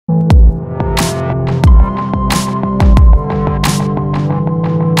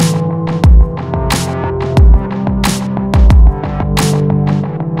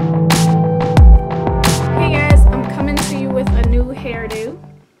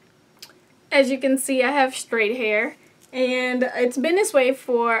As you can see, I have straight hair, and it's been this way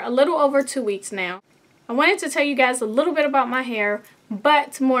for a little over 2 weeks now. I wanted to tell you guys a little bit about my hair,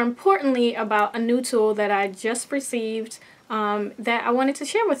 but more importantly about a new tool that I just received that I wanted to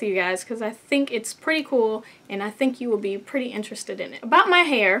share with you guys because I think it's pretty cool and I think you will be pretty interested in it. About my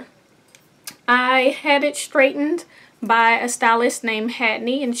hair, I had it straightened by a stylist named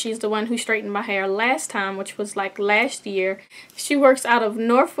Hatney, and she's the one who straightened my hair last time, which was like last year. She works out of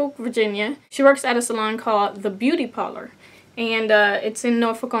Norfolk, Virginia. She works at a salon called The Beauty Parlor, and it's in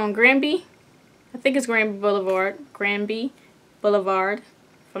Norfolk on Granby. I think it's Granby Boulevard,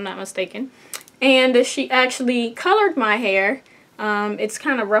 if I'm not mistaken. And she actually colored my hair. It's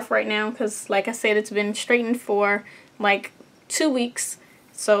kind of rough right now because, like I said, it's been straightened for like 2 weeks.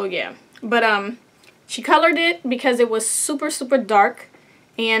 So yeah, but she colored it because it was super dark,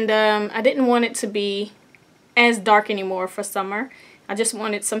 and I didn't want it to be as dark anymore for summer. I just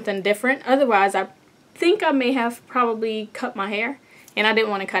wanted something different. Otherwise, I think I may have probably cut my hair, and I didn't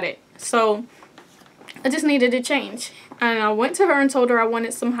want to cut it. So I just needed to change. And I went to her and told her I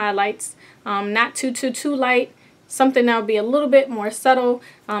wanted some highlights. Not too light, something that would be a little bit more subtle.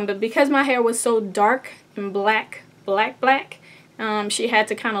 But because my hair was so dark and black, she had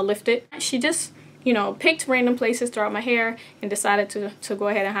to kind of lift it. She just, you know, picked random places throughout my hair and decided to go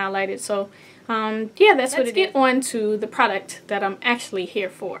ahead and highlight it. So yeah, that's what it is. Let's get on to the product that I'm actually here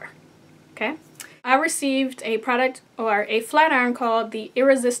for. Okay, I received a product, or a flat iron, called the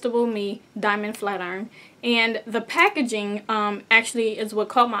Irresistible Me Diamond Flat Iron. And the packaging actually is what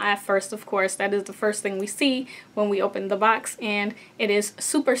caught my eye first, of course. That is the first thing we see when we open the box, and it is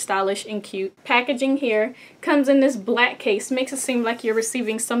super stylish and cute. Packaging here comes in this black case, makes it seem like you're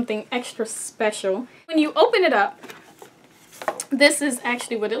receiving something extra special. When you open it up, this is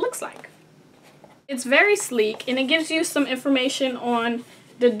actually what it looks like. It's very sleek, and it gives you some information on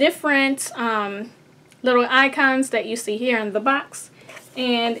the different little icons that you see here in the box,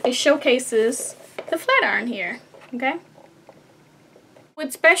 and it showcases the flat iron here. Okay,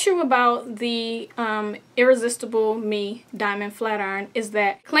 what's special about the Irresistible Me Diamond Flat Iron is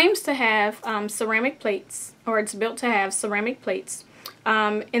that it claims to have ceramic plates, or it's built to have ceramic plates,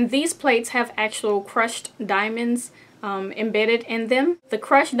 and these plates have actual crushed diamonds embedded in them. The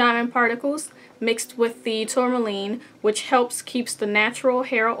crushed diamond particles mixed with the tourmaline, which helps keeps the natural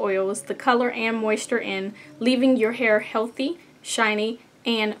hair oils, the color and moisture in, leaving your hair healthy, shiny,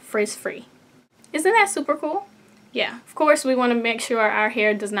 and frizz-free. Isn't that super cool? Yeah, of course we want to make sure our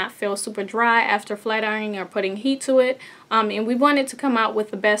hair does not feel super dry after flat ironing or putting heat to it, and we want it to come out with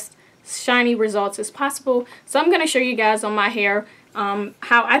the best shiny results as possible. So I'm going to show you guys on my hair how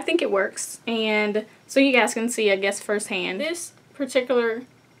I think it works, and so you guys can see, I guess, firsthand. This particular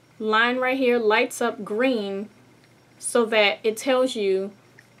line right here lights up green so that it tells you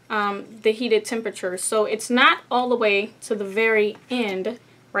the heated temperature. So it's not all the way to the very end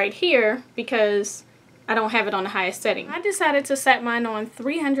right here because I don't have it on the highest setting. I decided to set mine on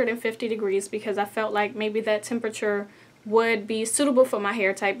 350 degrees because I felt like maybe that temperature would be suitable for my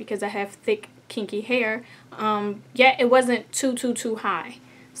hair type because I have thick, kinky hair. Yet it wasn't too high.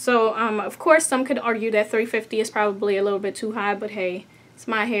 So of course some could argue that 350 is probably a little bit too high, but hey, it's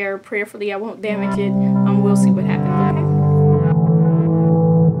my hair. Prayerfully I won't damage it. We'll see what happens. Okay.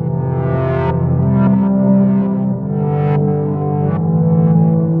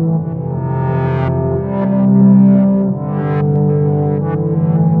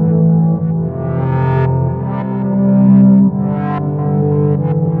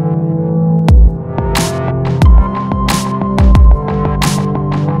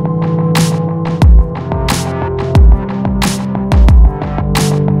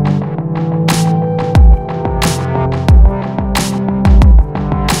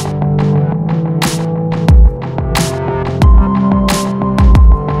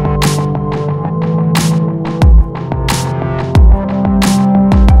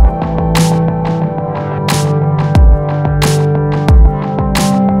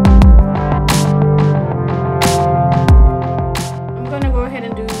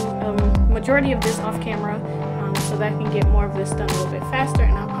 Majority of this off camera so that I can get more of this done a little bit faster,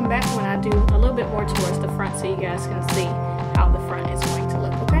 and I'll come back when I do a little bit more towards the front so you guys can see how the front is going to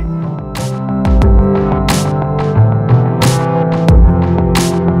look. Okay.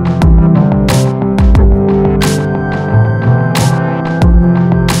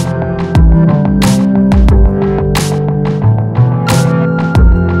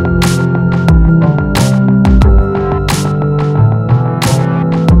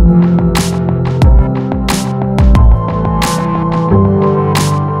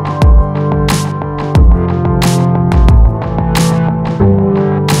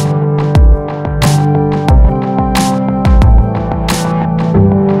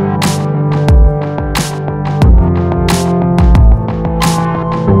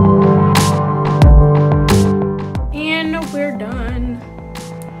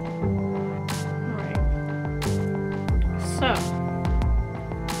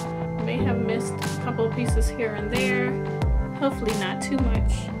 places here and there. Hopefully not too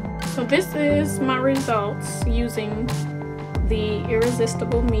much. So this is my results using the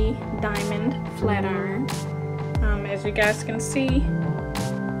Irresistible Me Diamond Flat Iron. As you guys can see,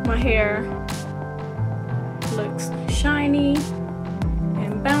 my hair looks shiny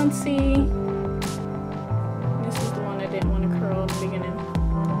and bouncy. This is the one I didn't want to curl in the beginning,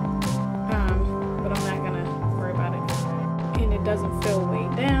 but I'm not gonna worry about it. And it doesn't feel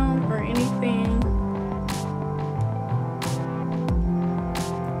weighed down or anything.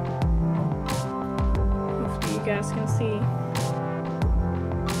 Hopefully you guys can see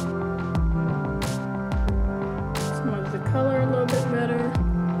some of the color a little bit better.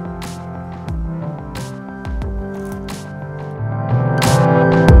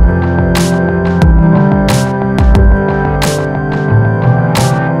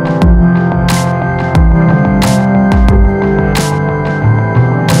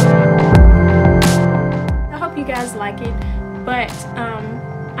 Like it, but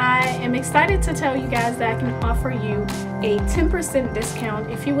I am excited to tell you guys that I can offer you a 10% discount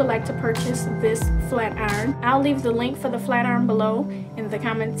if you would like to purchase this flat iron. I'll leave the link for the flat iron below in the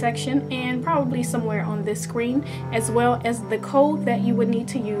comment section and probably somewhere on this screen, as well as the code that you would need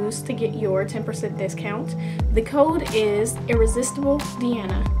to use to get your 10% discount. The code is Irresistible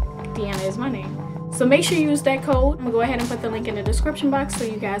Deanna. Deanna is my name. So make sure you use that code. I'm gonna go ahead and put the link in the description box so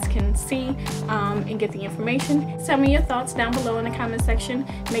you guys can see and get the information. Tell me your thoughts down below in the comment section.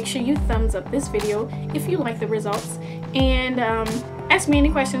 Make sure you thumbs up this video if you like the results, and ask me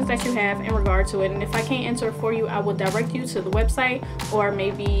any questions that you have in regard to it. And if I can't answer it for you, I will direct you to the website or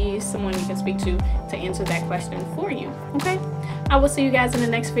maybe someone you can speak to answer that question for you. Okay? I will see you guys in the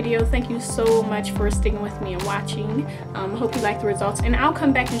next video. Thank you so much for sticking with me and watching. Hope you like the results, and I'll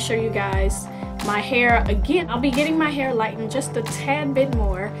come back and show you guys my hair again. I'll be getting my hair lightened just a tad bit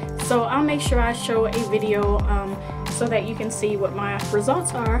more, so I'll make sure I show a video so that you can see what my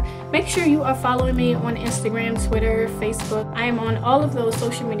results are. Make sure you are following me on Instagram, Twitter, Facebook. I am on all of those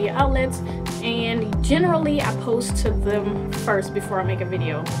social media outlets, and generally I post to them first before I make a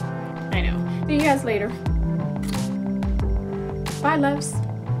video. I know. See you guys later. Bye, loves.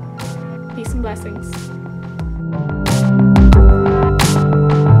 Peace and blessings.